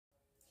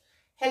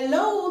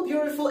Hello,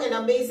 beautiful and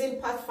amazing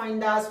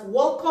Pathfinders.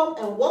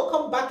 Welcome and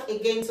welcome back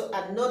again to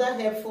another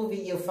helpful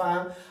video,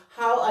 fam.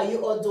 How are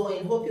you all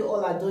doing? Hope you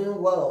all are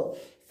doing well.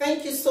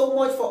 Thank you so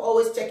much for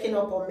always checking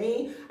up on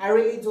me. I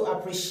really do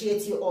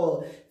appreciate you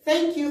all.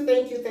 Thank you,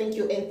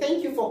 and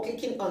thank you for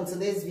clicking on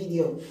today's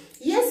video.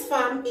 Yes,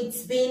 fam,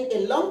 it's been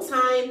a long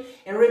time,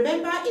 and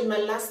remember in my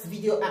last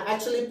video, I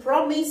actually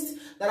promised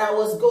that I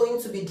was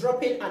going to be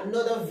dropping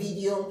another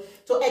video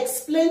to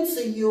explain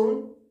to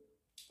you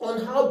on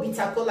how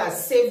bitter Kola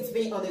saved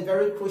me on a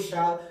very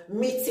crucial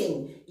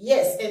meeting.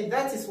 Yes, and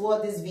that is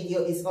what this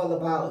video is all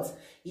about.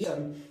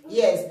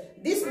 Yes,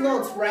 this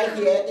nut right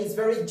here is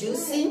very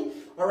juicy,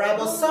 all right,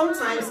 but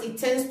sometimes it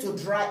tends to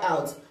dry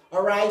out.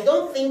 All right,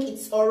 don't think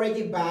it's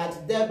already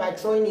bad thereby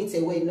throwing it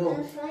away. No,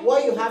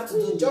 what you have to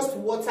do, just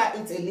water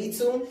it a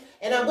little.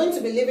 And I'm going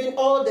to be leaving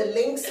all the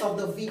links of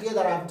the video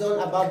that I've done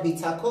about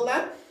bitter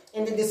Kola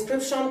in the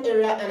description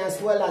area and as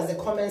well as the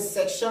comment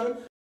section.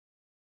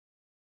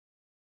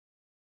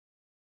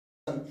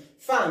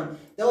 Fam,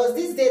 there was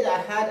this day that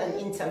I had an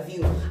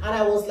interview and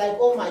I was like,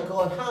 oh my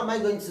God, how am I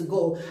going to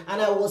go?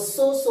 And I was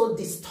so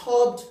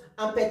disturbed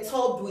and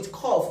perturbed with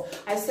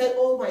cough. I said,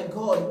 oh my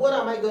God, what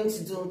am I going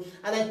to do?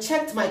 And I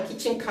checked my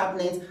kitchen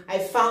cabinet. I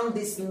found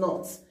this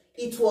nut.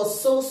 It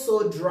was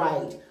so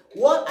dried.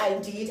 What I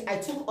did, I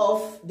took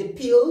off the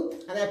peel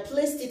and I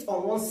placed it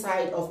on one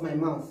side of my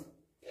mouth.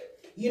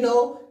 You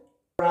know,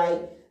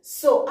 right?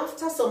 So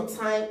after some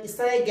time, it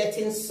started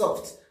getting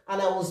soft.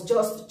 And I was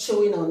just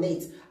chewing on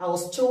it. I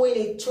was chewing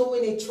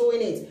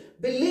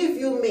it. Believe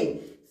you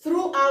me,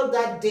 throughout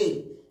that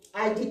day,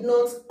 I did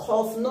not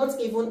cough, not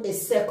even a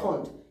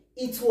second.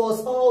 It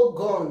was all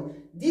gone.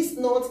 This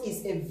nut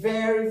is a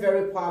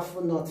very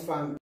powerful nut,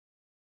 fam.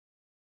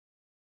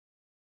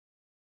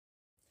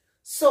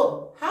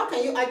 So, how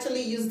can you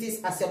actually use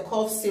this as your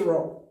cough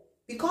syrup?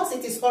 Because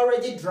it is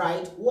already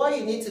dried, what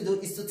you need to do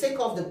is to take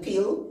off the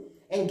peel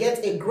and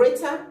get a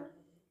grater,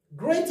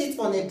 grate it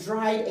on a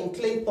dried and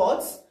clean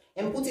pot,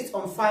 and put it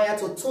on fire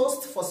to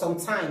toast for some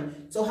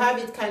time to have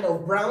it kind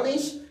of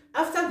brownish.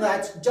 After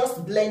that,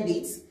 just blend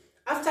it.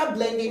 After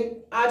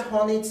blending, add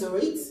honey to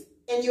it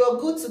and you're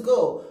good to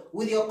go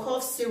with your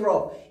cough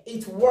syrup.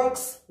 It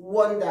works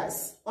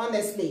wonders.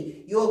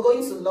 Honestly, you're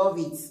going to love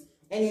it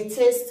and it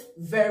tastes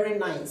very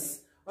nice.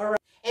 All right.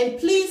 And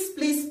please,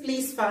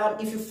 fam,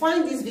 if you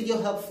find this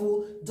video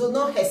helpful, do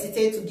not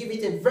hesitate to give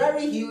it a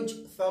very huge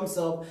thumbs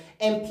up,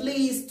 and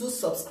please do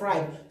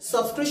subscribe.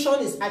 Subscription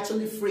is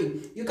actually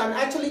free. You can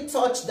actually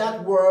touch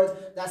that word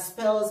that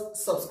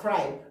spells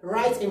subscribe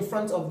right in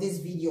front of this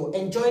video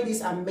and join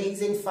this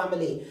amazing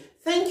family.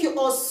 Thank you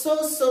all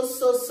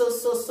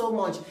so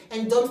much,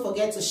 and don't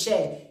forget to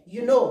share.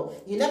 You know,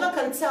 you never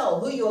can tell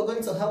who you are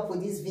going to help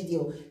with this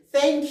video.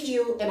 Thank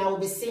you, and I will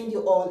be seeing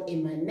you all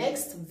in my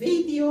next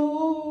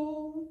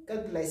video.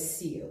 God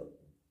bless you.